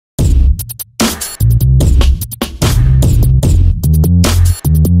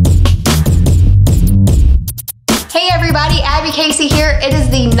Casey here. It is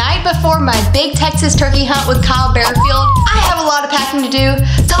the night before my big Texas turkey hunt with Kyle Bearfield. I have a lot of packing to do,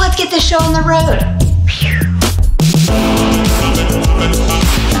 so let's get this show on the road.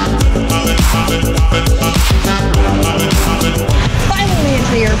 Finally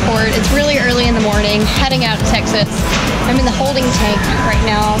into the airport. It's really early in the morning, heading out to Texas. I'm in the holding tank right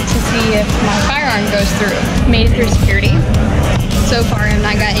now to see if my firearm goes through. Made it through security. So far, I've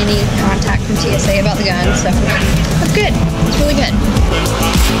not got any contact from TSA about the gun, so that's good. It's really good.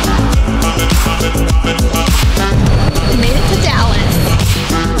 Made it to Dallas.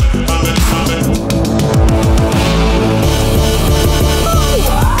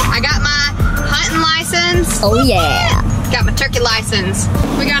 I got my hunting license. Oh yeah. Got my turkey license.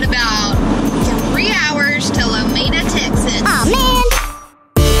 We got about 3 hours to Lomita, Texas. Oh man.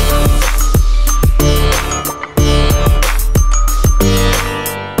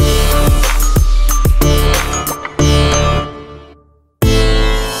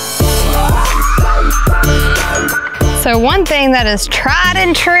 So one thing that is tried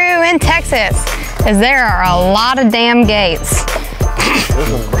and true in Texas is there are a lot of damn gates. This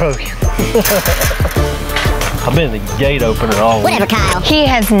one's broken. I've been the gate opener all week. Whatever, Kyle. He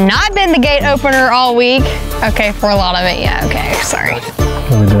has not been the gate opener all week. Okay, for a lot of it, yeah, okay, sorry.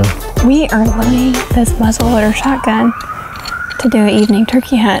 What are we doing? We are loading this muzzleloader shotgun to do an evening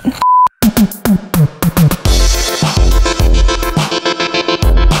turkey hunt.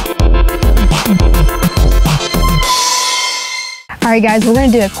 All right guys, we're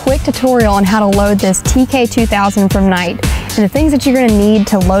gonna do a quick tutorial on how to load this TK2000 from Knight. And the things that you're gonna need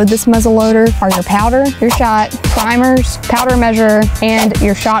to load this muzzleloader are your powder, your shot, primers, powder measurer, and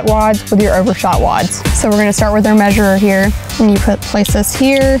your shot wads with your overshot wads. So we're gonna start with our measurer here. And you place this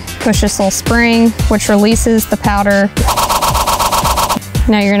here, push this little spring, which releases the powder.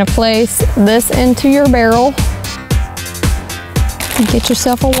 Now you're gonna place this into your barrel. Get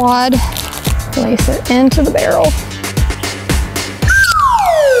yourself a wad, place it into the barrel.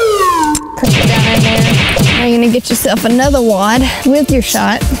 Push it down in there. Now you're gonna get yourself another wad with your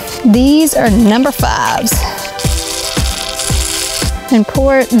shot. These are number 5s. And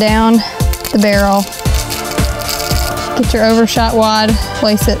pour it down the barrel. Get your overshot wad,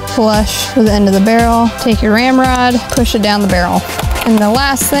 place it flush with the end of the barrel. Take your ramrod, push it down the barrel. And the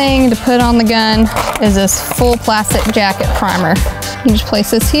last thing to put on the gun is this full plastic jacket primer. You just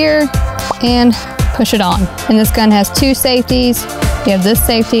place this here and push it on. And this gun has 2 safeties. You have this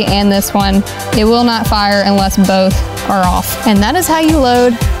safety and this one. It will not fire unless both are off. And that is how you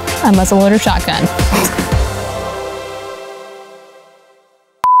load a muzzleloader shotgun.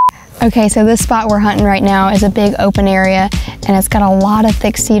 Okay, so this spot we're hunting right now is a big open area and it's got a lot of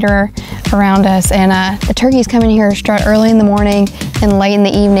thick cedar around us, and the turkeys come in here strut early in the morning and late in the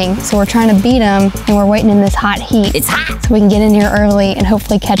evening. So we're trying to beat them and we're waiting in this hot heat. It's hot! So we can get in here early and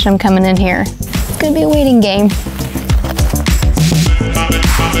hopefully catch them coming in here. It's gonna be a waiting game.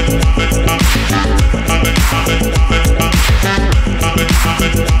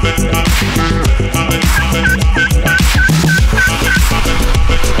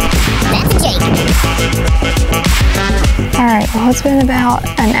 All right, well, it's been about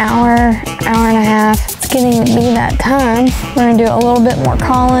an hour and a half. It's getting to be that time. We're gonna do a little bit more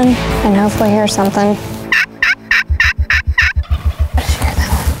calling and hopefully hear something.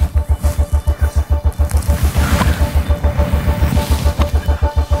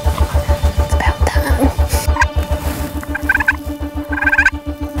 It's about time.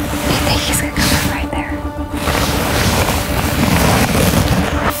 I think he's gonna come right there.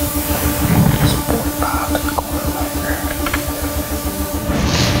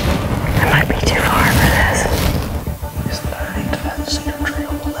 I might be too far for this. It's underneath that cedar tree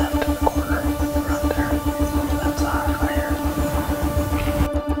on the left in the corner. Right there. That side right here.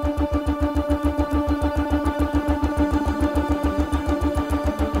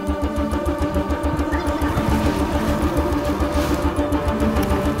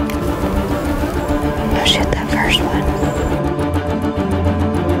 I'll shoot that first one.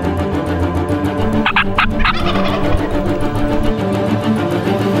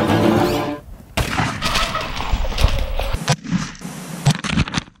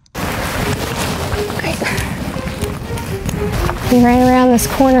 He ran around this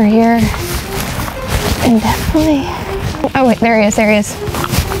corner here and definitely, oh wait, there he is, there he is.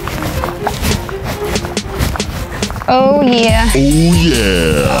 Oh yeah. Oh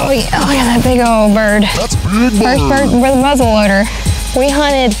yeah. Oh yeah, look at that big old bird. That's a big bird. First bird with a muzzleloader. We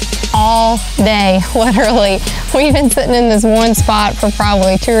hunted all day, literally. We've been sitting in this one spot for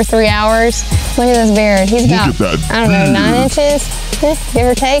probably 2 or 3 hours. Look at this beard. He's about, I don't know, 9 inches, give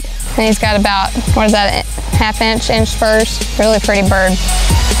or take. And he's got about, what is that, half-inch spurs. Really pretty bird.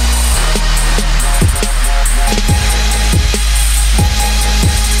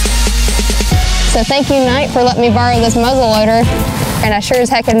 So thank you, Knight, for letting me borrow this muzzleloader. And I sure as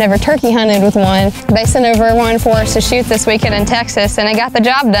heck have never turkey hunted with one. They sent over one for us to shoot this weekend in Texas, and it got the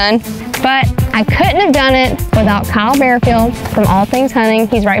job done. But I couldn't have done it without Kyle Bearfield from All Things Hunting.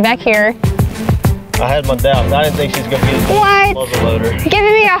 He's right back here. I had my doubts. I didn't think she was going to get a muzzleloader.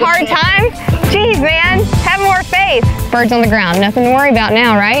 Giving me a hard time? Jeez, man, have more faith. Birds on the ground, nothing to worry about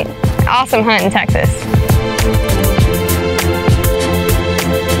now, right? Awesome hunt in Texas.